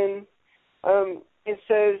 and it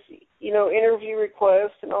says, interview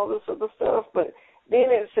request and all this other stuff, but then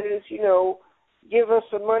it says, give us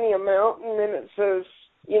a money amount, and then it says,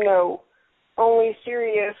 only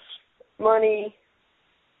serious money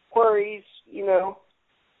queries,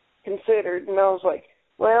 considered. And I was like,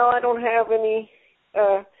 well, I don't have any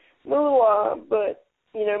moolah, but,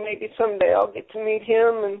 maybe someday I'll get to meet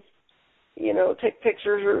him and, take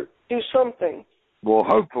pictures or do something. Well,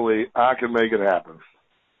 hopefully I can make it happen.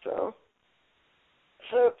 So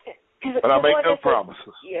but I make no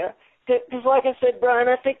promises. Yeah, because like I said, Brian,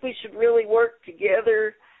 I think we should really work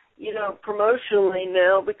together, promotionally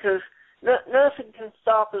now, because nothing can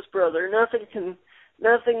stop us, brother. Nothing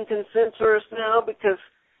can censor us now, because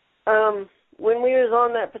when we was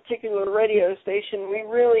on that particular radio station, we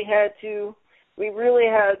really had to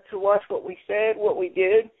watch what we said, what we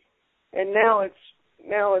did, and now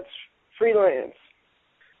it's freelance.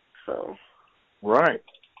 So right.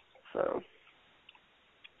 So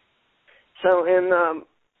and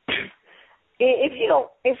if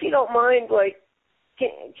you don't mind, like,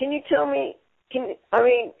 can you tell me?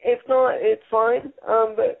 If not, it's fine.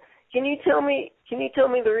 But can you tell me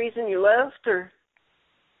the reason you left, or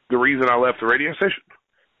the reason I left the radio station?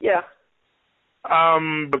 Yeah.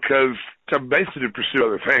 Because basically to pursue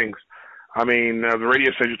other things. The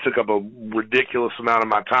radio station took up a ridiculous amount of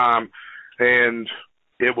my time, and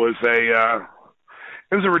it was a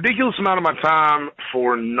ridiculous amount of my time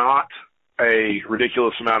for not a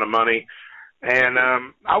ridiculous amount of money. And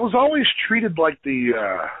I was always treated like the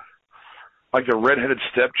redheaded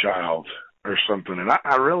stepchild or something, and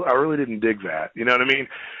I really didn't dig that. You know what I mean?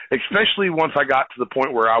 Especially once I got to the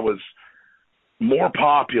point where I was more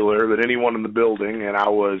popular than anyone in the building, and I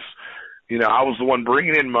was the one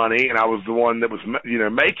bringing in money, and I was the one that was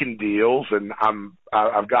making deals, and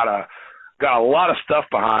I've got a lot of stuff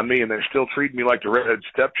behind me, and they're still treating me like the redheaded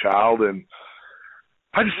stepchild, and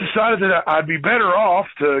I just decided that I'd be better off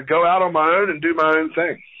to go out on my own and do my own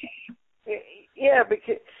thing. Yeah,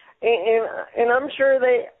 because and I'm sure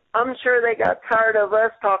they got tired of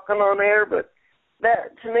us talking on air, but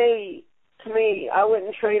that to me I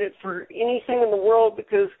wouldn't trade it for anything in the world,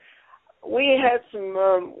 because we had some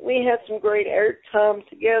great air time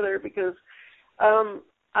together, because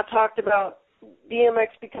I talked about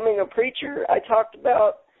DMX becoming a preacher. I talked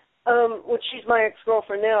about which she's my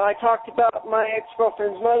ex-girlfriend now. I talked about my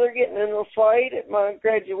ex-girlfriend's mother getting in a fight at my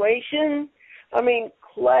graduation.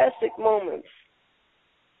 Classic moments.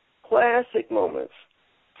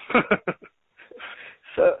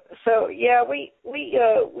 So yeah, we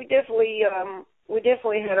definitely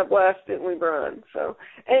had a blast, didn't we, Brian? So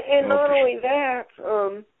and not only that,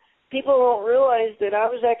 people don't realize that I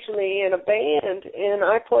was actually in a band, and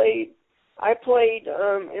I played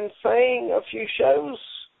and sang a few shows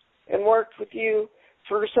and worked with you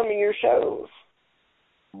for some of your shows.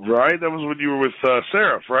 Right, that was when you were with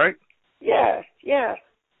Seraph, right? Yeah.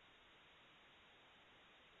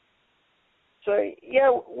 So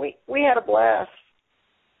yeah, we had a blast.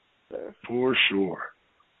 So. For sure.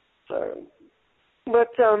 So, but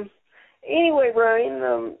anyway, Brian,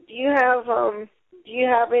 do you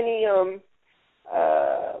have any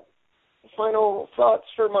final thoughts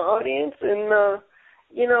for my audience? And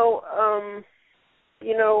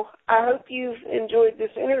I hope you've enjoyed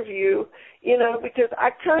this interview. Because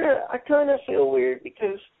I kind of feel weird,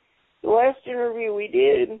 because the last interview we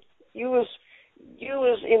did, you was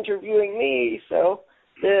interviewing me, so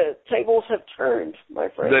the tables have turned, my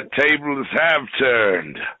friend. The tables have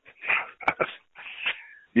turned.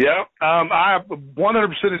 Yep. I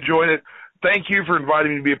 100% enjoyed it. Thank you for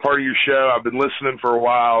inviting me to be a part of your show. I've been listening for a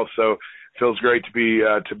while, so it feels great to be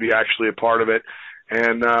actually a part of it.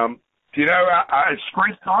 And it's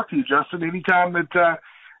great to talk to you, Justin. Anytime that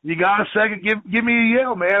you got a second, give me a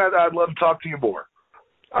yell, man. I'd love to talk to you more.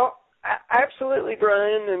 Oh, absolutely,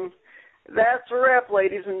 Brian. And that's a wrap,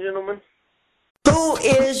 ladies and gentlemen. Who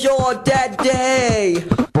is your daddy?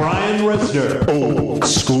 Brian Reznor, Old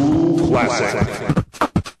School Classic.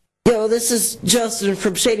 Yo, this is Justin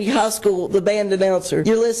from Shady High School, the band announcer.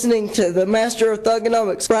 You're listening to the Master of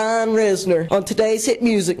Thugonomics, Brian Reznor, on today's hit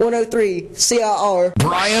music, 103 CIR.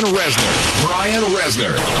 Brian Reznor.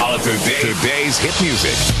 On today's hit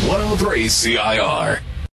music, 103 CIR.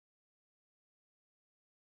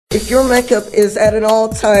 If your makeup is at an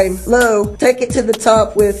all-time low, take it to the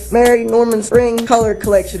top with Mary Norman's Spring Color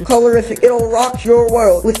Collection. Colorific. It'll rock your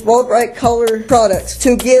world with bold, bright color products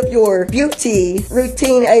to give your beauty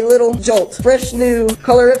routine a little jolt. Fresh new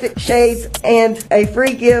colorific shades and a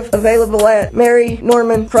free gift available at Mary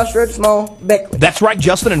Norman Crossroads Mall, Beckley. That's right,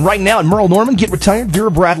 Justin. And right now at Merle Norman, get retired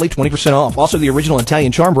Vera Bradley 20% off. Also the original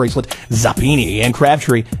Italian charm bracelet, Zappini and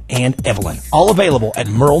Crabtree and Evelyn. All available at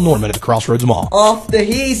Merle Norman at the Crossroads Mall. Off the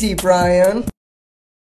easy, Brian.